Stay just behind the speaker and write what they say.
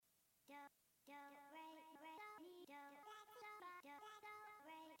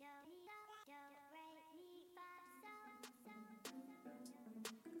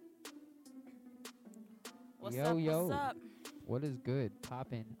What's Yo, up? yo. What's up? What is good?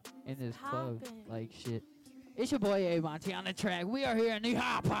 Popping in this club Poppin'? like shit. It's your boy A Monty on the track. We are here in the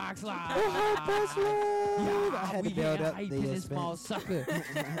Hot Box Live. I had we to build getting up hype the in this suspense. sucker.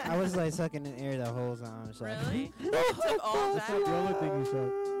 I was like sucking in air the whole time. So. Really? It took all That's like the that. only thing you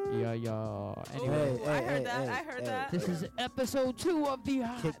said. Yeah. Ooh, Anyway, Hey, I hey, heard that. hey, I heard hey. that. this is episode 2 of the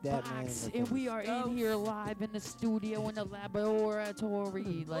Hot Kick that man Box, in the and we face. are Go. in here live in the studio in the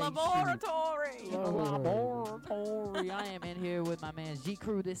laboratory. Like, Laboratory. shit. Laboratory. I am in here with my man G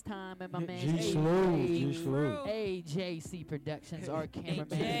Crew this time, and my man Slew. AJC Productions, our cameraman,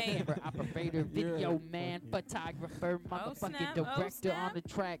 AJ. camera operator, video man, photographer, motherfucking snap, oh, director snap. on the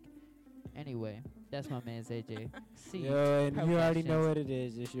track. Anyway, that's my man's AJ. C. Yo, and you already know Productions. what it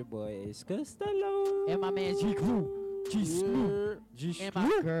is. It's your boy Ace Costello. And my man G Crew, G Snoop, and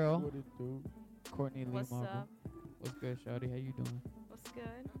my girl What it do? Courtney Lee What's Marvel. up? What's good, Shawty? How you doing? What's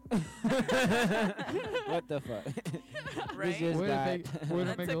good? What the fuck? Right? just Way to got- make, way to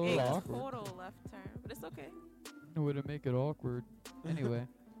That make it took a a little awkward. total left turn, but it's okay. Way to make it awkward. Anyway,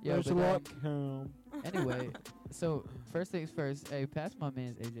 yeah. There's a But, lot, Cam. anyway, so first things first. Hey, pass my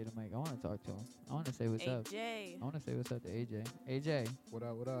man's AJ the mic. I want to talk to him. I want to say what's up. I AJ. want to say what's up to AJ. AJ, What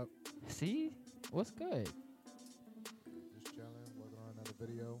up, what up? see? What's good? Just chilling, working on another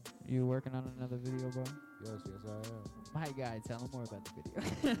video. You working on another video, bro? Yes, I am. My guy, tell him more about the video.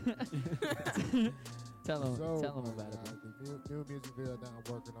 tell him about it. Bro. The new music video that I'm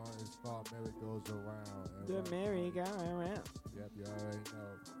working on is called Merry Goes Around. And The right merry now- go around. Yep, you already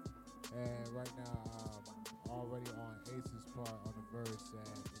know. And right now, already on Ace's part on the verse,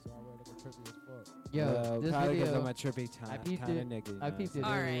 and it's already looking trippy as fuck. Yo, this probably because video, I'm a trippy I time peeped kind it. of nigga. you I know peeped it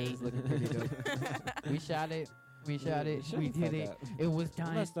what I'm earlier. Alright. It was looking pretty dope. We shot it. We shot it. shut We the did fuck it. up. It was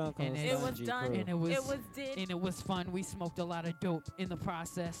done. Let's don't call And us It Don was G. done. Crew. And it was, It was did. and it was fun. We smoked a lot of dope in the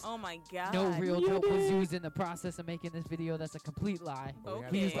process. Oh my god. No real You dope was did. used in the process of making this video. That's a complete lie. But we had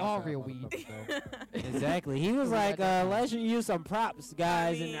Okay. to Used stop all that real weed. motherfucker, though. Exactly. He was We like, got that let's use some props,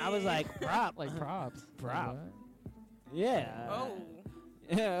 guys. And I was like, prop. Like props. Prop. What? Yeah. Oh.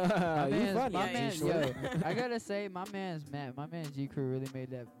 Yeah. My you man's, funny. my Yeah, man, you yo, I gotta say, my man's G Crew really made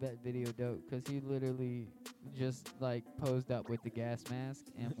that video dope because he literally just like posed up with the gas mask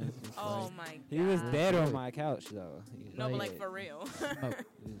and was just Oh like, my god. He was dead Good. on my couch, though. He was No, but like dead. for real. smoke.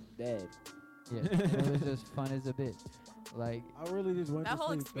 He was dead. Yeah, it was just fun as a bitch. Like, I really just went That to whole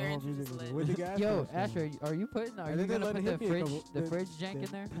sleep. experience The whole was music lit. with the gas yo, mask on. Asher, are you And gonna then they put let it the hit me a fridge, couple- the they- fridge jank in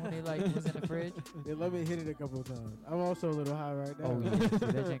there when he like was in the fridge? They let me hit it a couple of times. I'm also a little high right now. Oh yeah, dude,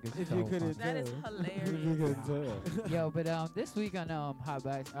 that jank is If so you couldn't fun. That is tell. hilarious. If you couldn't tell. Yo, but this week on Hot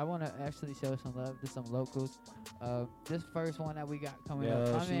Box, I want to actually show some love to some locals. This first one that we got coming up,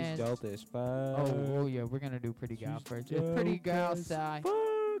 Yo, my she's man. dope as fuck. Oh yeah, we're gonna do Pretty Gal She's first. It's Pretty dope Gal as Psy. Fuck.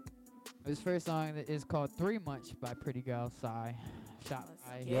 His first song is called 3 Much by Pretty Gal Psy. Shot Let's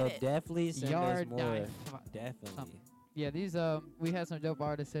by get Yo, it. definitely send us Yard more. Dive. Definitely. Yeah, these we had some dope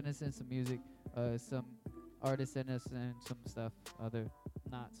artists in us and some music. Some artists in us and some stuff other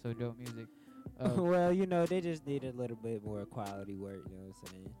not so dope music. Well, you know, they just need a little bit more quality work, you know what I'm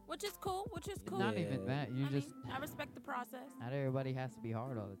saying? Which is cool. Which is cool. Not Yeah. even that. You I just mean, I respect the process. not everybody has to be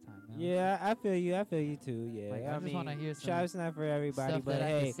hard all the time. Man. Yeah, I feel you. I feel you too. Yeah, Like, I just mean, wanna hear some trap's not for everybody, stuff but that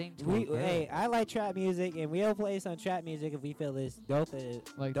I can hey, sing to we a girl. hey, I like trap music, and we'll play some trap music if we feel it's dope,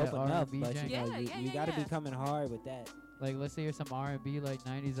 Like dope that enough. R&B But jank. you know, Yeah, you, yeah, you yeah, gotta yeah. be coming hard with that. Like let's hear some R&B, like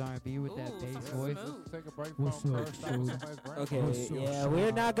 90s R&B with that Ooh, bass some voice. smooth. Let's take a break What's from up, first time with Shug? somebody's grandpa. Okay, What's up, yeah, Shug?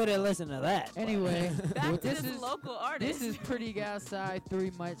 we're not gonna listen to that. but- Anyway, Back to this this is local artist. this is Pretty Gal Psy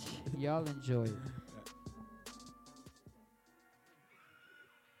 3 Much. Y'all enjoy it.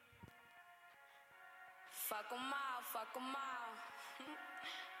 Fuck 'em all, fuck 'em all.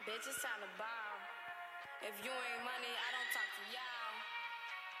 Bitch, it's time to ball. If you ain't money, I don't talk to y'all.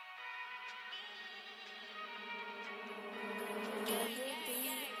 Gang, gang,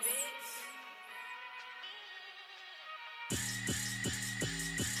 gang, bitch.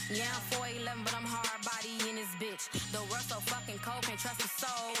 Yeah, I'm 4'11", but I'm hard body in this bitch. The world so fucking cold, can't trust a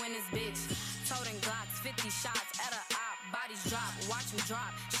soul in this bitch. Toting Glocks, 50 shots at a op, bodies drop, watch 'em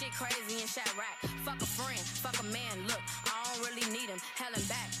drop. Shit crazy in Chirac. Fuck a friend, fuck a man, look, I don't really need him. Hell and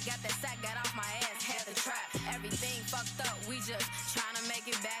back, got that sack, got off my ass, had the trap. Everything fucked up, we just tryna make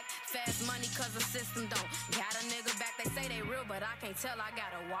it back. Fast money cause the system don't got a nigga back. They say they real, but I can't tell, I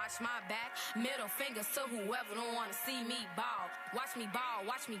gotta watch my back. Middle fingers to whoever don't wanna see me ball. Watch me ball,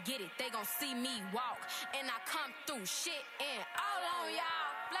 watch me get it, they gon' see me walk. And I come through shit and all on y'all.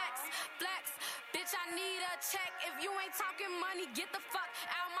 Flex, flex. Bitch, I need a check. If you ain't talking money, get the fuck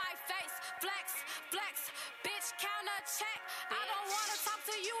out my face. Flex, flex, bitch, count a check. I don't wanna talk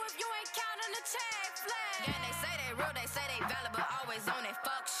to you if you ain't counting the check. Flex. Yeah, they say they real, they say they valid, but always on that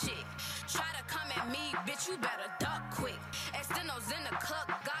fuck shit. Try to come at me, bitch, you better duck quick. Extendos in the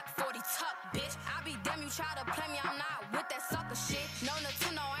club, got 40 tuck, bitch. I be damn, you try to play me, I'm not with that sucker shit. No, no,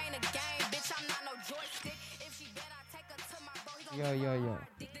 ain't a game, bitch, I'm not no joystick. If she bet, I take her to my bro, he gon' Yo.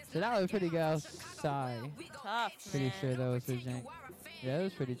 So that was pretty good outside. Tough, Pretty man. sure that was her jank. Yeah, it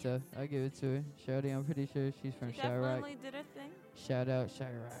was pretty tough. I'll give it to her. Shawty, I'm pretty sure she's from She Chirac. definitely did her thing. Shout out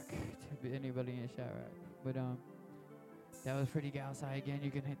Chirac to anybody in Chirac. But that was pretty good outside again. You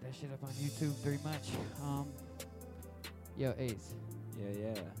can hit that shit up on YouTube very much. Yo, Ace,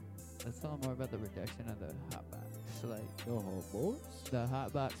 Yeah. let's tell them more about the production of the Hotbox. Like Go home, boys. the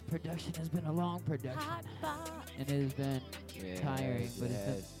Hotbox production has been a long production, Hot box. and it has been tiring, Yes, but it's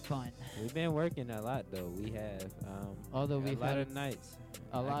been yes. fun. We've been working a lot though. We have. Although a we've lot had of nights.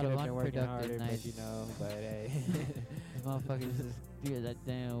 a I lot could of have been working harder, unproductive nights. but you know, but hey. These motherfuckers just do that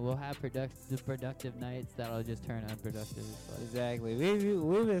damn. We'll have productive nights that'll just turn unproductive. It's like, Exactly.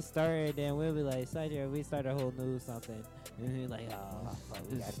 We've been starting, then we'll be like, Sergio, we start a whole new something, and we're like, oh, fuck,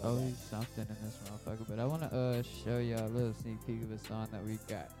 we there's gotta go always back. something in this motherfucker. But I want to show y'all a little sneak peek of a song that we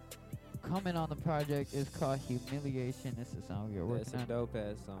got coming on the project. It's called Humiliation. It's a song we are That's working a on. dope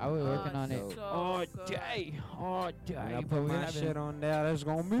ass song. I was Oh, working on it dope. so all good. day, all day. When I but put we my haven't- shit on there, that's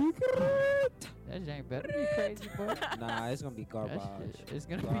gonna be great. That ain't better be crazy, boy. Nah, it's gonna be That garbage. shit- It's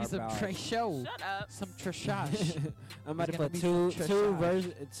gonna be some Garbage. trash show, Shut up. some trashage. I'm about It's to gonna put be two some two trash.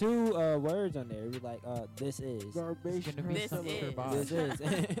 two words on there. Be like, this is. It's gonna be This some is. trash. This is.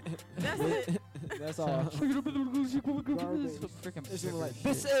 That's This- it. That's all. Garbage. Freaking It's gonna be like, shit.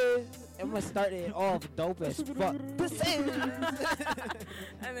 this is. I'm gonna start it off dope as fuck. This is.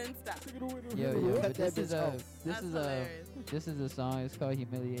 And then stop. Yo, Cut but that this is bitch a off. this That's is a hilarious. this is a song. It's called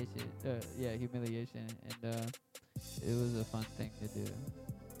Humiliation. Humiliation, and it was a fun thing to do.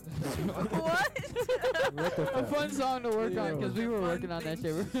 What? What the A fuck? fun song to work on because we were Fun working on that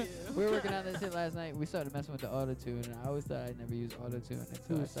thing shit. to do. We were working on that shit last night. We started messing with the auto tune, and I always thought I'd never use auto tune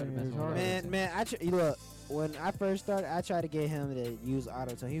until I started messing with auto Man, look. When I first started, I tried to get him to use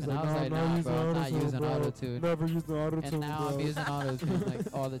auto tune. He's And like, I was like, nah, use bro, I'm not auto-tune, using bro. auto tune. Never used the auto And now I'm using auto tune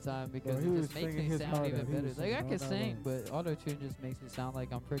like all the time because he it was just makes singing me his sound heart even out. He better. was Like I singing can all night sing, long. but auto tune just makes me sound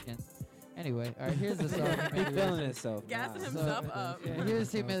like I'm freaking. Anyway, all right, here's the song. he Humiliation. feeling himself. Gassing nah. himself up. Yeah,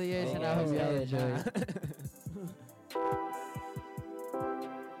 here's Humiliation. I Yeah, hope y'all yeah, enjoy nah. it.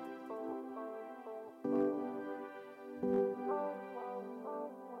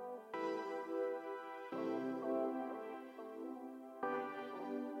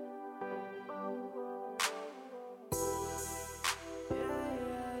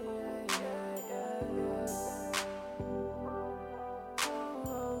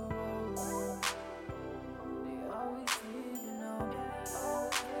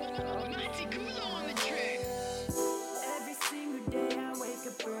 Every single day I wake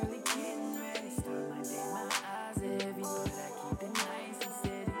up early, getting ready. Start my day, my eyes heavy, but I keep it nice and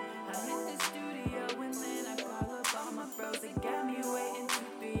steady. I hit the studio and then I call up all my bros. They got me waiting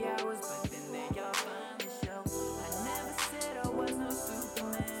 2-3 hours, but then they all finally show. I never said I was no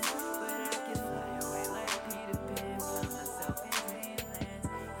Superman, but I can fly away like Peter Pan. Find myself in dreamlands.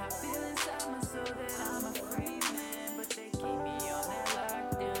 I feel inside my soul that I'm a free man, but they keep me on that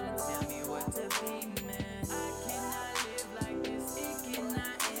lockdown and tell me what to be, man. I cannot live like this, it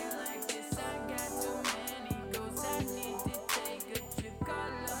cannot end like this. I got too many goals, I need to take a trip.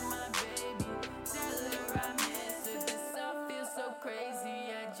 Call up my baby, tell her I miss her. This all feels so crazy,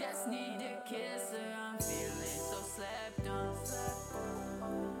 I just need to kiss her. I'm feeling so slept on.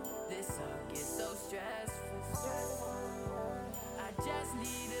 This all gets so stressful. I just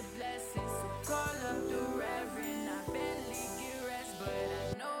need a blessing, so call up the Reverend. I barely get rest, but I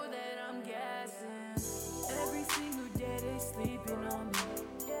know that I'm gassing. Every single day they sleeping on me.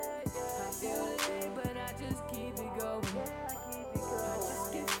 I feel the day, but I just keep it going. I just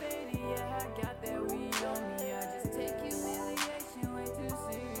get faded, yeah, I got that weed on me. I just take humiliation way too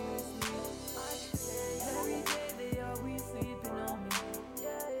seriously. Every day they always sleeping on me. I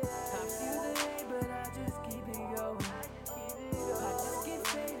feel the day, but I just keep it going. I just get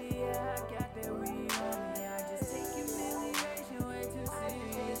faded, yeah, I got that weed on me. I just take humiliation way too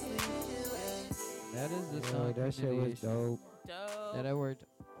seriously. That is the Yo, song. that shit was Humiliation dope. Dope. that I worked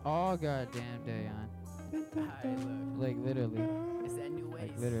all goddamn day on. Alright, look. Like literally. It's that new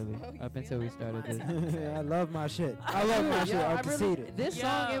Like literally, Oh, up until we started this. I love my shit. I love my shit. I'm conceited. This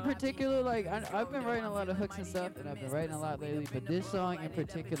song in Yo. particular, like I've been writing a lot of hooks and stuff, and I've been writing a lot lately. But this song in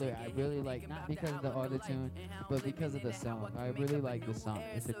particular, I really like, not because of the auto-tune, but because of the song. I really like the song.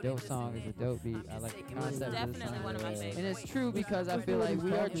 It's a dope song. It's a dope beat. I like the concept of the Definitely song. one of my And favorites. it's true because I feel like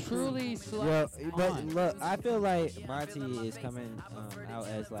we are truly Well, slapped but on. look, I feel like Monty is coming out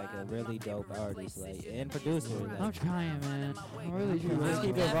as like a really dope artist, like and producer. I'm Like, trying, man. I'm really trying. Let's I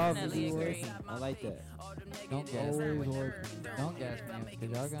keep would evolving. definitely agree. I like that. Don't gas me. Don't gas me,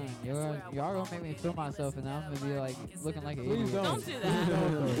 because y'all gonna make me feel myself, and I'm gonna be like looking like an idiot. Don't do that.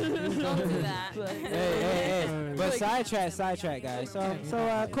 Don't do that. Hey. But sidetrack, guys.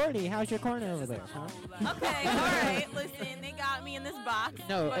 So, Courtney, how's your corner over there? Huh? Okay, all right. Listen, they got me in this box.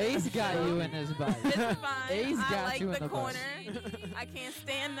 No, but Ace got you in this box. It's fine. Ace I got like you in the the box. corner. I can't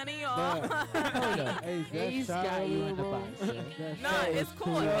stand none of y'all. Hold up. Ace got you in the box. No, it's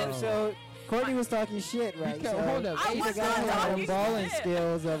cool. So, Courtney was talking shit, right? Because- So, hold up. I Ace was got not her talking balling shit.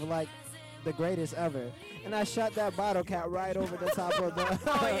 skills of like the greatest ever. And I shot that bottle cap right over the top of the,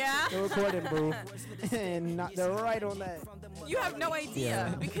 Oh, yeah? the recording booth and knocked it right on that. You have no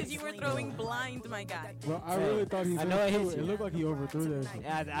idea because you were throwing blind, my guy. Well, I really thought he I know it hits overthrew it. you. It looked like he overthrew this.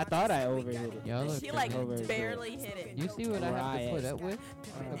 I thought I overhit it. Y'all look She like over it. barely hit it. You see what I have to put Riot. up with?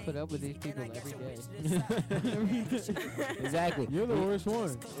 I have to put up with these people every day. Exactly. You're the worst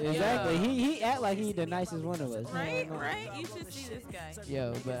one. Exactly. Yeah. He act like he the nicest one of us. Right, No, no. right. You should see this guy.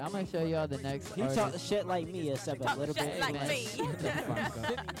 Yo, but I'm gonna show y'all the next He artist. talk shit like me, except a Talk little shit bit like less. me.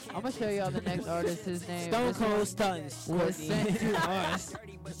 I'm gonna show y'all the next artist. His name Stone this one Cold Stunts. was Courtney. sent to us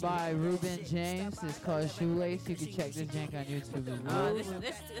by Ruben James. It's called Shoelace. You can check this jank on YouTube as well. This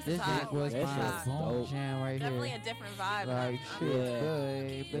This is jank hot. was That my shit's boom dope. jam right Definitely here. a different vibe. Like shit, Yeah.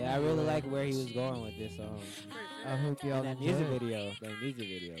 good. But Yeah, I really anyway, like where he was going with this song. I hope y'all And that enjoy music it. video. That music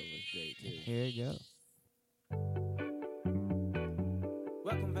video was great too. Here you go.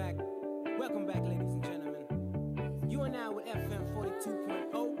 Welcome back. Welcome back, ladies and gentlemen. You are now with FM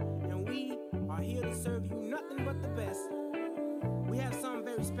 42.0, and we are here to serve you nothing but the best. We have something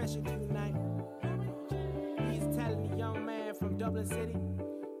very special for you tonight. He is a talented young man from Dublin City,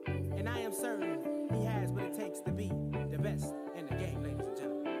 and I am certain he has what it takes to be the best in the game, ladies and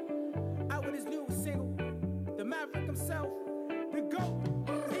gentlemen. Out with his new single, the Maverick himself, the GOAT.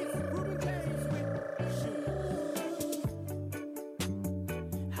 It's Ruben James with Shoot.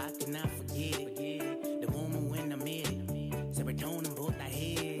 How can I forget it? The moment when I met it. Serotonin both I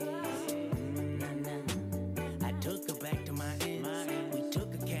had. I took her back to my ends. We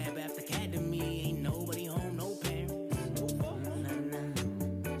took a cab after academy. Ain't nobody home, no parents.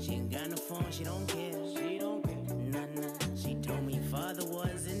 She ain't got no phone, she don't care. She told me father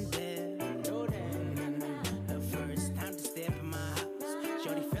wasn't there. Her first time to step in my house.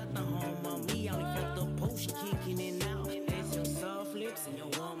 Shorty felt the home on me. I only felt the potion kicking in out. There's your soft lips and your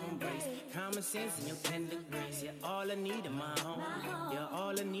warm embrace. Common sense and your tender grace. You're all I need in my home. You're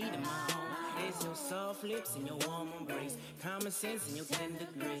all I need in my home. There's your soft lips and your warm embrace. Common sense and your tender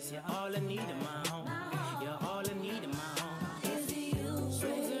grace. You're all I need in my home. You're all I need in my home.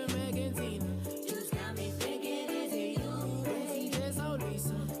 Susan, Megan, Tina. Just got me thinking, is it you? Crazy, just so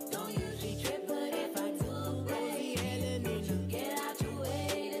Lisa. Don't usually trip, but if I do, Rosie, Helen, Nina. Get out your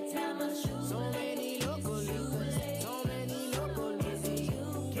way to tie my shoes. So many local leaders. So many local leaders.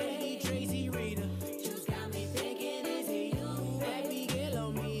 Katie, Tracy, Rita. Just got me thinking, is it you? Abigail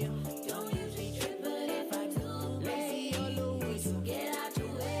or Mia. Don't usually trip, but if I do, Lacey or Louisa. Get out your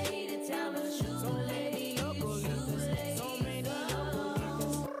way to tie my shoes. So many local leaders. So many local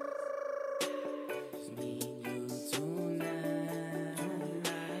leaders. Me and you tonight.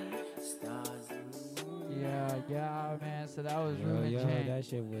 Stars Yeah, man. So that was Yo, Ruben James. that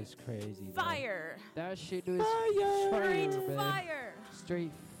shit was crazy. bro. Fire. That shit was Straight bro. fire.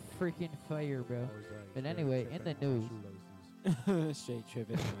 Straight freaking fire, bro. I was like, But straight anyway, tripping in the on my news. shoelaces. Straight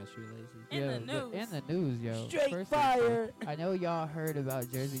tripping on my shoelaces. In the but news. in the news, yo. Straight First fire. I know y'all heard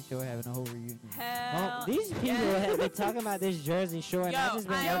about Jersey Shore having a whole reunion. Hell. These people yes. have been talking about this Jersey Shore, and I Yo, just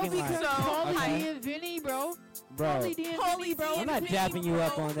been I looking know like, because Pauly Okay. D and Vinny, bro. bro, Pauly D and Holy Vinny, bro. I'm not dapping you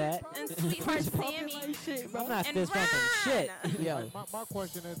up on that. And Sweetheart Sammy. like shit, bro. I'm not And fist pumping shit. Run. Yo, My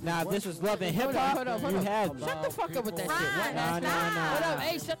question is, Now, if what- this was love and hip Hold on, hop, hold on, hold you on. had me. shut the fuck up with that Run, shit. What? that's Nah, not. nah, What nah. up?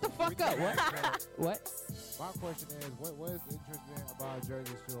 Hey, shut the fuck up. What? What? My question is, what is interesting about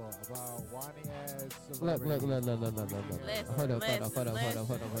Jersey Shore? About whiny ass Look, celebrities? look. Listen, Hold up.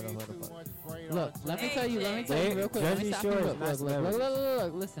 Look, let me tell you real quick. Let me Jersey stop you Shore real is quick. not Look,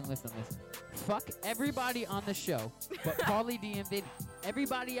 celebrities. listen. Fuck everybody on the show, but Pauly D and Vinny.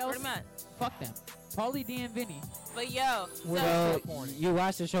 Everybody else, Pretty much. fuck them. Pauly D and Vinny. But yo, So so you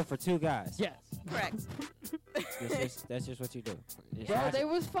watch the show for two guys. Yes. correct. That's just what you do. Just Bro, watch they it.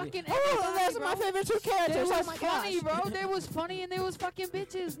 was fucking. Oh, that's bro. my favorite two They characters. was Oh my funny, gosh. bro. They was funny and they was fucking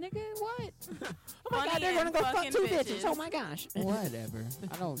bitches, nigga. What? Oh my Funny god, they're gonna and go fuck fucking two bitches. bitches. Oh my gosh. Whatever.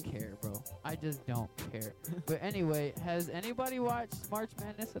 I don't care, bro. I just don't care. But anyway, has anybody watched March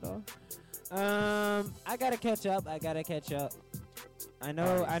Madness at all? I gotta catch up. I know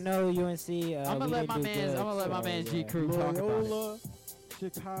Alright. UNC. I'm gonna let my man G Crew talk about it. Loyola,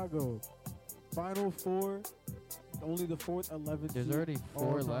 Chicago, Final Four. Only the 4th, 11th. There's seed already all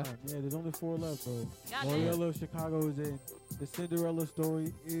 4 time. left. Yeah, there's only 4 left, bro. Goddamn. Loyola, Chicago is in. The Cinderella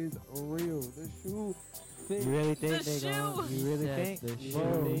story is real. The shoe fits. You really think The they gonna? shoe. You really That's think? the You shoe. Bro,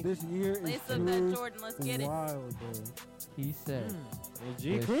 really think? this year is Lace up that too Jordan. Let's get it. wild, bro. He said.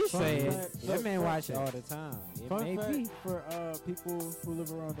 G It's Crew fun say it. fact- That fun man watch it fact- all the time. It Fun may fact be. for people who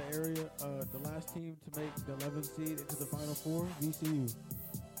live around the area, the last team to make the 11th seed into the Final Four, VCU.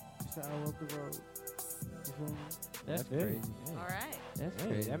 Just an hour up the road. You feel me? That's it. crazy. All right. That's Hey,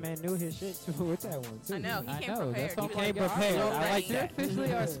 crazy. that man knew his shit too with that one too. I know. He I came know. prepared. That's all He my came was God. prepared. Yo, I like you're that.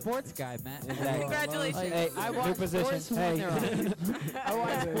 officially our sports guy, Matt. Exactly. Congratulations. Like, Hey, I new watch position. sports when Hey. they're on. I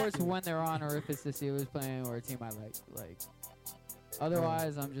watch sports when they're on, or if it's the Steelers playing, or a team I like.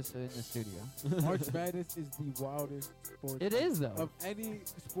 Otherwise, I'm just in the studio. March Madness is the wildest sport. It is though. Of any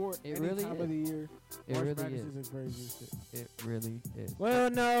sport, It any really time is. of the year. It March really Madness is. is the craziest shit. It really is. Well,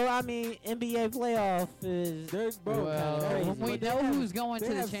 no, I mean NBA playoff is. They're both Well, crazy. when we But they know have- who's going they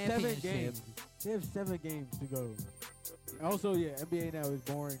to the have 7 championship. games. They have 7 games to go. Also, yeah, NBA now is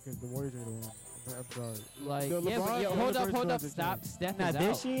boring because the Warriors are the one. I'm sorry. Like, The yeah, but LeBron- yo, the hold LeBron up. James is Stop. the Steph Now, is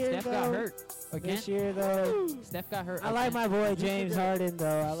this out. year, Steph got though, hurt again. This year though, Steph got hurt. I like again. my boy James Harden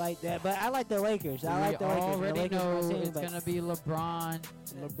though. I like that, but I like the Lakers. I like the We Lakers. already the Lakers know my team, it's but gonna be LeBron.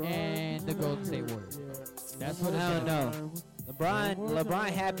 LeBron And the Golden State Warriors. Yeah. That's what it's I gonna don't know. LeBron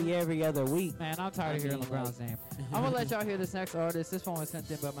happy every other week. Man, I'm tired of I hearing mean, LeBron's name. I'm gonna let y'all hear this next artist. This one was sent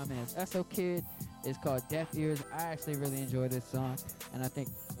in by my man SO Kid. It's called Deaf Ears. I actually really enjoy this song, and I think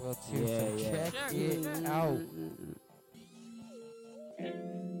will too. Yeah, so yeah. check Sure, it sure. out.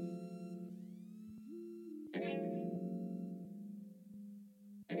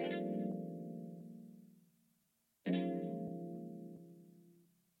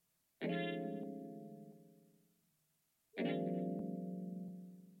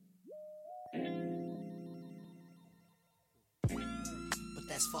 But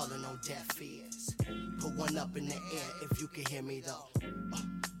that's falling on deaf ears. Put one up in the air if you can hear me though.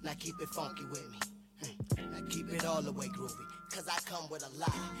 Now keep it funky with me. Now keep it all the way groovy. Cause I come with a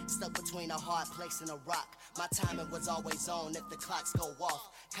lot. Stuck between a hard place and a rock. My timing was always on if the clocks go off.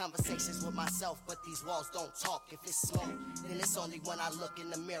 Conversations with myself, but these walls don't talk. If it's smoke, then it's only when I look in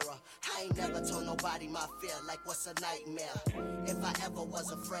the mirror. I ain't never told nobody my fear, like what's a nightmare. If I ever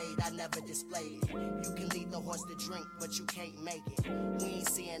was afraid, I never displayed it. You can lead the horse to drink, but you can't make it. We ain't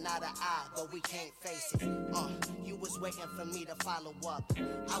seeing eye to eye, but we can't face it. You was waiting for me to follow up.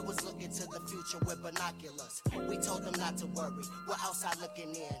 I was looking to the future with binoculars. We told them not to worry, we're outside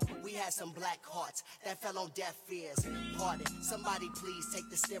looking in. We had some black hearts that fell on deaf ears. Pardon, somebody please take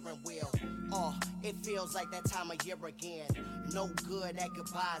the steering wheel. It feels like that time of year again. No good at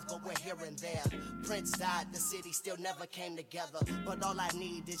goodbyes, but we're here and there. Prince died, the city still never came together. But all I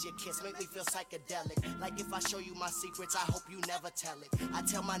need is your kiss, make me feel psychedelic. Like if I show you my secrets, I hope you never tell it. I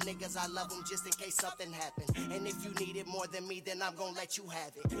tell my niggas I love them just in case something happened. And if you need it more than me, then I'm gonna let you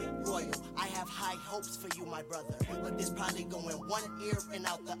have it. Royal, I have high hopes for you, my brother. But this probably going one ear and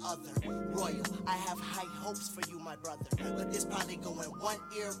out the other. Royal, I have high hopes for you, my brother. But this probably going one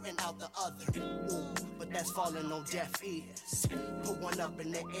ear and out the other. Ooh, but that's falling on deaf ears. Put one up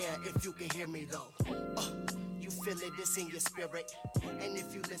in the air if you can hear me though. You feel it, it's in your spirit. And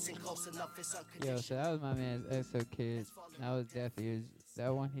if you listen close enough, it's unconditional. Yo, so that was my man SO Kid. That was Deaf Ears.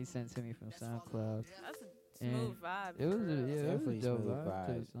 That one he sent to me from SoundCloud. That's a And smooth vibe. It was for a, real. yeah, it was a Definitely dope smooth vibe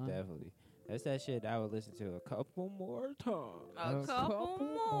to the vibes. song. Definitely. That's that shit I would listen to a couple more times. A couple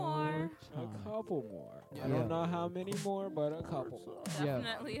more. A couple more. I Yeah. don't know how many more, but a couple more. Yeah.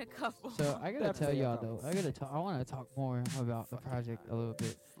 Definitely a couple. So I gotta tell Definitely a y'all couple. though, I want to talk more about the project a little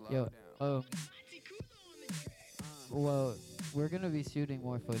bit. Yo, well, we're gonna be shooting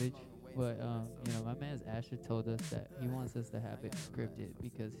more footage, but you know, my man's Asher told us that he wants us to have it scripted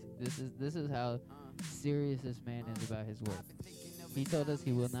because this is how serious this man is about his work. He told us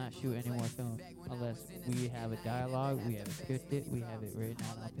he will not shoot any more film unless we have a dialogue, we have it scripted, we have it written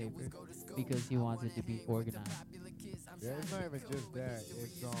out on paper, because he wants it to be organized. Yeah, it's not even just that.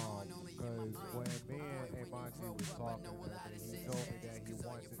 It's because when me and Monty was talking, he told me that he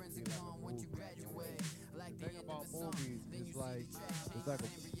wants it to be like a movie. The thing about movies is like it's like a.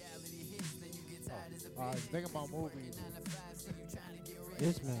 The thing about movies.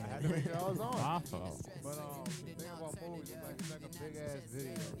 This I man. had to make sure I was on. My fault. But the thing about movies is like it's like a big ass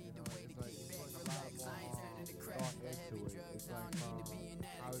video. You know, it's like you put a lot more thought into it. It's like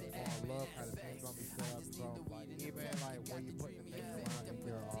how it's gonna look, how the thing's gonna be set up. So like even like where you put the things around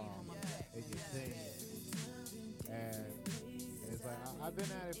in your thing, and it's like I've been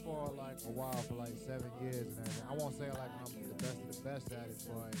at it for like a while, for like 7 years and everything. I won't say like I'm the best of the best at it,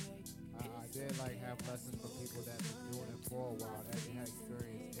 but I did like have lessons from people that been doing it for a while, that actually had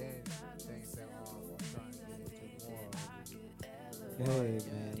experience in things that I'm trying to get into more of. Hey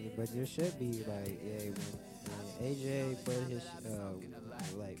man, but there should be like, yeah, when AJ put his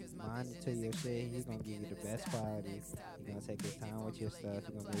like mind to your shit, he's gonna give you the best quality. He's gonna take his time with your stuff.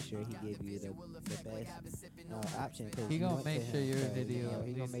 He's gonna make sure he give you the best option. He gonna make sure your video.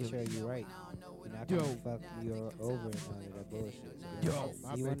 He gonna make sure you're right. You're not gonna fuck you over and none of that bullshit. So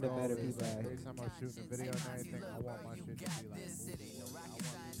My you big want the goal better is, people out like, here. every time I'm shooting a video and everything, I want my shit to be like a movie. I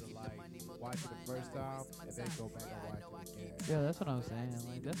want you to like watch it the first time and then go back and watch it again. Yeah, that's what I'm saying.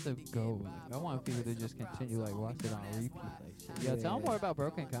 Like that's the goal. Like, I want people to just continue like watch it on repeat. Like, shit. Yeah, tell them more about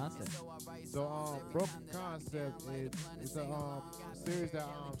Broken Concept. So Broken Concept is a series that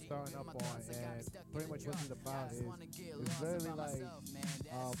I'm starting up on, and pretty much what it's about is it's really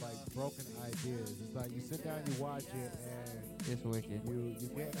like broken ideas. It's like you sit down, you watch it, and It's wicked. you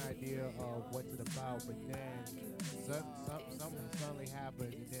get an idea of what it's about, but then something suddenly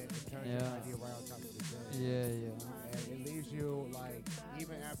happens, and then it turns your idea right on top of the day. Yeah. And it leaves you like,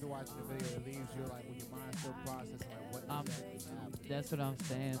 even after watching the video, it leaves you like with your mind still processing like what exactly happened. That's what I'm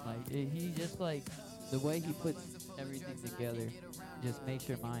saying. Like he just like the way he puts everything together, just makes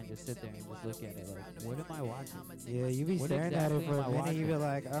your mind just sit there and just look at it like, what am I watching? Yeah, you be What staring at it exactly for am I a minute. You be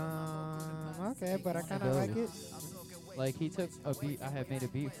watching? like, okay, but I kind of like it. Like he took a beat, I had made a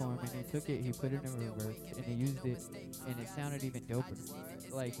beat for him, and he took it, he put it in reverse, and he used it, and it sounded even doper.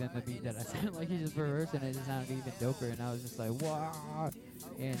 Like than the beat that I sounded like he just reversed, and it just sounded even doper, and I was just like, wow.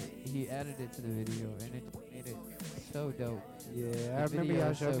 And he added it to the video, and it made it so dope. Yeah, The I remember video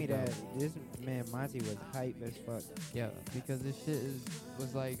y'all is showed so me that. dope. This man Monty was hype as fuck. Yeah, because this shit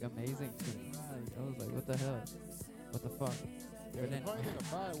was like amazing to me. Like, I was like, what the hell? What the fuck? Yeah, But the then- funny thing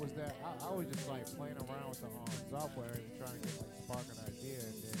about it was that I was just like playing around with the software and trying to get like spark an idea,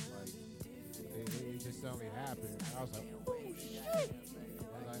 and then like it just suddenly happened. And I was like, oh shit!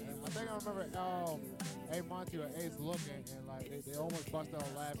 And, like, I think I remember A Monty or Ace looking, and like they almost bust out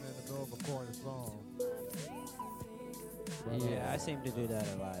laughing in the middle of recording the song. But, Yeah, I seem to do that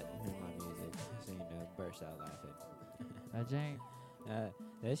a lot in my music. I seem to burst out laughing. That Jane,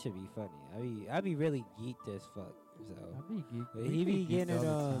 That should be funny. I be really geeked as fuck. So I be geek. but we he be geeked getting it all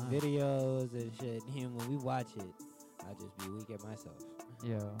the on time. videos and shit. And him when we watch it, I just be weak at myself.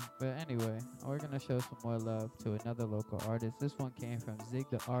 Yeah, but anyway, we're gonna show some more love to another local artist. This one came from Zig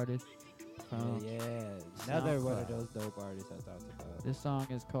the Artist. From Yeah, another one of SoundCloud. those dope artists I talked about. This song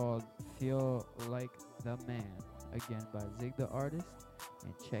is called "Feel Like the Man," again by Zig the Artist.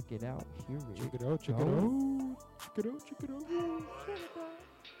 And check it out. Here we check it out, check go. it out, check it out, check it out.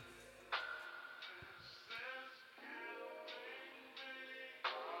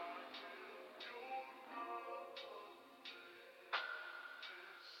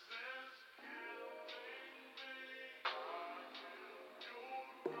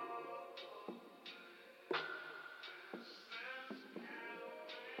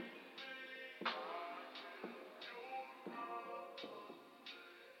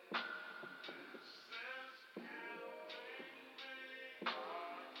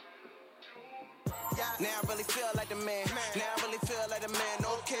 Now I really feel like the man. Now I really feel like the man.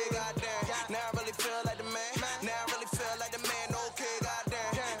 Okay, goddamn. Now I really feel like the man. Now I really feel like the man. Okay,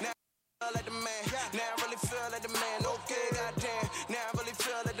 goddamn. Now I feel like the man. Now I really feel like the man. Okay, goddamn. Now I really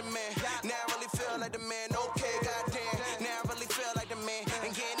feel like the man. Now I really feel like the man. Okay, goddamn. Now I really feel like the man.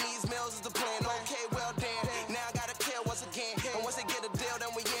 And getting these meals is the plan. Okay, well damn. Now I gotta kill once again. And once they get a deal, then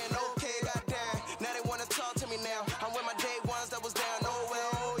we in. Okay, goddamn. Now they wanna talk to me now. I'm with my day ones that was down. Oh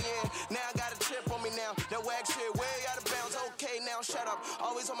well, oh yeah. Now I got a chip on me now. That whack shit way out of bounds. Okay, now shut up.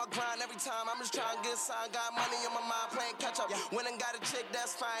 Always on my grind every time. I'm just trying to get signed. Got money on my mind, playing catch up. When I got a chick,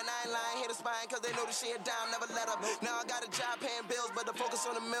 that's fine. I ain't lying, hit a spine, cause they know that she a dime, never let up. Now I got a job paying bills, but the focus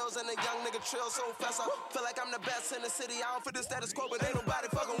on the mills and the young nigga trill so fess up. Feel like I'm the best in the city. I don't fit the status quo, but ain't nobody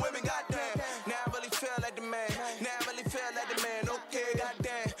fucking with me, goddamn. Now I really feel like the man. Now I really feel like the man. Okay,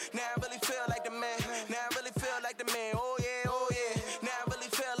 goddamn. Now I really feel like the man. Now I really feel like the man. Oh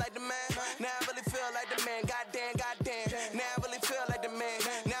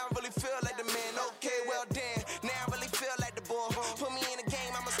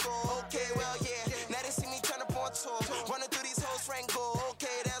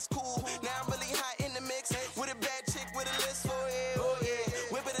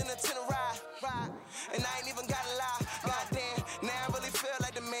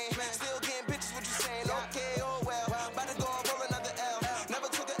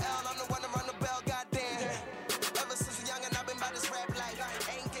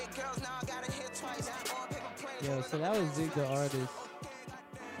Yo, so that was Zig the Artist.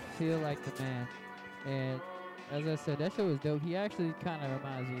 Feel Like the Man. And as I said, that shit was dope. He actually kind of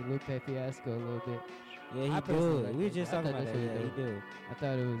reminds me of Lupe Fiasco a little bit. Yeah, I he personally do. like We were that just shit. I talking thought about that that. shit Yeah, was he do. I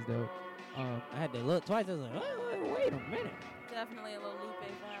thought it was dope. I had to look twice. I was like, oh, wait a minute. Definitely a little Lupe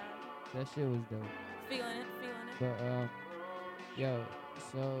vibe. That shit was dope. Feeling it, feeling it. But yo,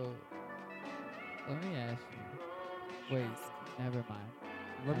 so let me ask you. Wait, never mind.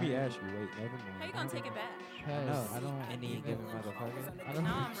 Let me ask you. Wait, never mind. How you gonna take it back? Cause I don't. Any even- given motherfucker. I don't. No,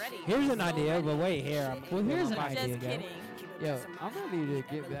 I'm ready. Here's an So idea, ready. but wait here. Well, here's an Just idea, guys. kidding. Yo, I'm ready to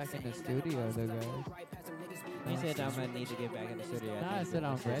get back in the studio, though, guys. You said I'm gonna need to get back in the studio. Nah, I said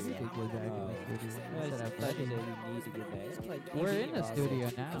I'm ready to get back in the studio. I said I'm thought you ready. said we need to get back. I'm like, We're in the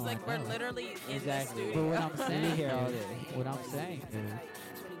studio now. It's like I we're know. literally in Exactly. the But studio. what I'm saying here all is, day. what I'm saying is,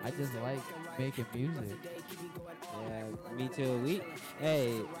 I just like making music. Yeah, me too.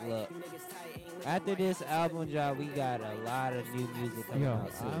 Hey, look. After this album drop, we got a lot of new music coming Yo,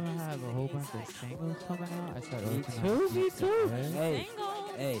 out I'm too. gonna have a whole bunch of singles coming out. I started Me working too, on me beats too. already. Hey,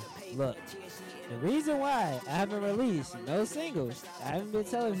 Singles. hey, look. The reason why I haven't released no singles, I haven't been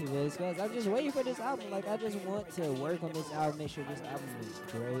telling people, is because I'm just waiting for this album. Like, I just want to work on this album, make sure this album is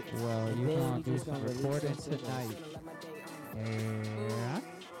great. Well, And you're then gonna we do just some gonna release recording some singles. tonight. Yeah.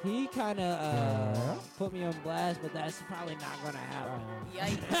 He kind of Yeah. put me on blast, but that's probably not gonna happen.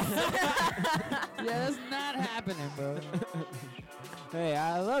 Yikes. Yeah, that's not happening, bro. Hey,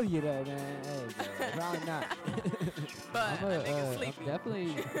 I love you though, man. Hey, bro, probably not. But I'm, that nigga's I'm sleepy.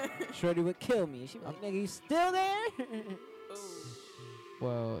 definitely. Shorty would kill me. She like, nigga, you still there?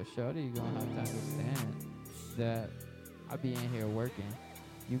 Well, Shorty, you gonna have to understand that I be in here working.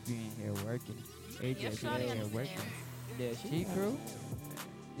 You be in here working. AJ Yeah, be Shorty in here understands. working. Yeah, G Crew,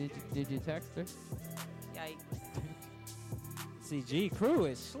 did you text her? Yikes. See, G Crew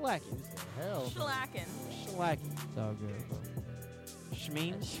is slacking. Hell, Slacking. slacking. It's all good, bro.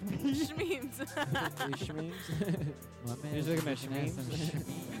 Shmeems. Shmeems. Shmeems. My man You're looking at Shameem? some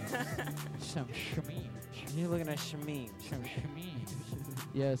shmeems. Some shmeems. You're looking at Shmeems. Some shmeems.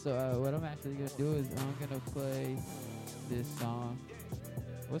 Yeah, so what I'm actually gonna do is I'm gonna play this song.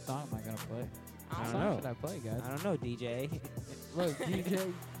 What song am I gonna play? I What don't song know. should I play, guys? I don't know, DJ. Look,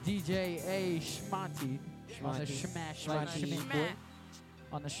 DJ A Schmonty on the Schmonty. smash Schmonty. like Schmidt boy.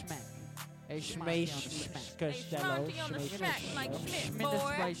 Schmack. On the smack. A Schmash. Schmonty on the smack. Costello. Schmonty on the Schmash. smack like Schmidt, Tremendous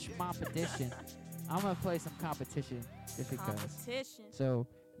boy. right competition. I'm gonna play some competition just because. Competition. So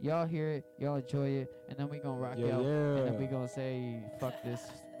y'all hear it, y'all enjoy it, and then we gonna rock Yeah, out, and then yeah. we gonna say fuck this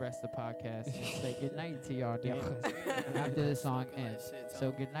rest of the podcast and say good night to y'all niggas after the song ends.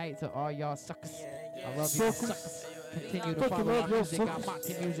 So good night to all y'all suckers. I love you suckers. Continue to follow our music on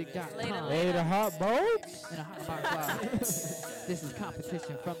MoxieMusic.com Hey, the hot boats. in a hot box live. This is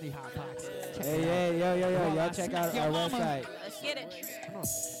competition from the hot box. Check Hey, it out. hey, yo, yo, yo. Well, Y'all I check see out your our mama. website. Let's get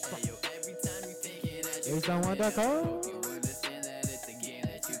it. Everytime1.com.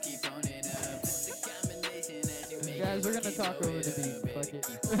 Guys, we're gonna talk over the beat. Fuck it.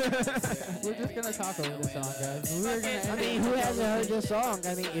 We're just gonna talk over the song, guys. We're gonna I end mean, it. who hasn't heard this song?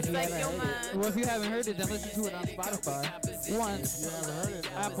 I mean, if you Like haven't your heard it. mind. Well, if you haven't heard it, then listen to it on Spotify. One,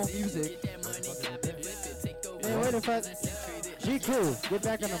 Apple Music. Man, where the fuck? G Crew, get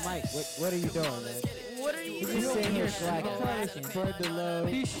back on the mic. What are you doing, man? What are you You just sitting here slacking. Spread the love.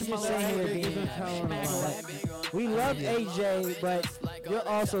 You just sitting here being like, we love AJ, but you're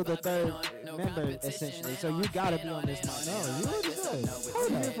also the third member, essentially. So you gotta be on this mic. No, you already good.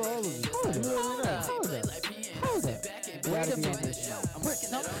 Hold up. For all of you. Hold You up. already know. Hold up. Hold up. You Wait gotta a be on minute. this mic. Quit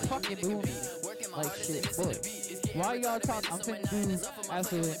not fucking moving like shit, boy. While y'all talk, I'm finna do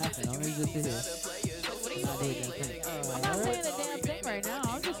absolutely nothing. I'm gonna just sit here. I'm not doing anything. I'm not saying a damn thing right now.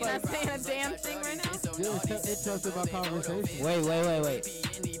 I'm just You're like, not saying a damn thing right now? It's just about conversation. Wait.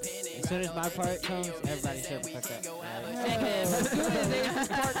 As soon as my part comes, everybody shut the fuck up. as soon as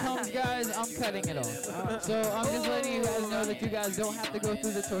the part comes, guys, I'm cutting it off. So I'm just letting you guys know that you guys don't have to go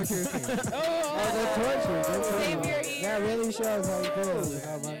through the torture of me. Oh, the torture. Save your ears. That really shows how you feel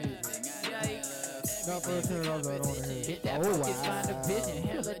without my music. Yikes. Not for a turn off, I don't want to hear it. Hit that Oh, focus, wow. find a vision,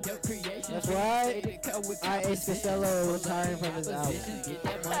 handle the dope creation. That's right. I Ace Costello retiring from his album. Get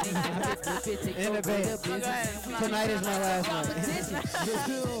that money, flip it, take In over the band. the business. Tonight is my last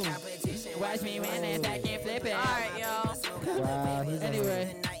night. Watch me win and back and flip it. Alright, y'all. Wow, he's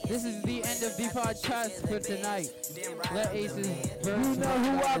Anyway, this is the end of the podcast for tonight. Let Aces verse You know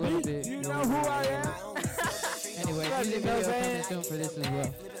who rock I a little be. bit. You know who I am. Anyway, You music know what I'm video coming saying? soon for this as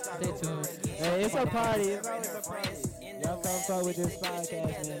well. Stay tuned. Hey, it's a party. It's always a party. Y'all come fuck with this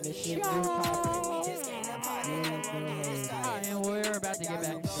podcast, man. This shit new popping. And we're about to get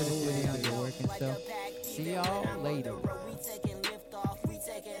back to the studio and get working, so See y'all later.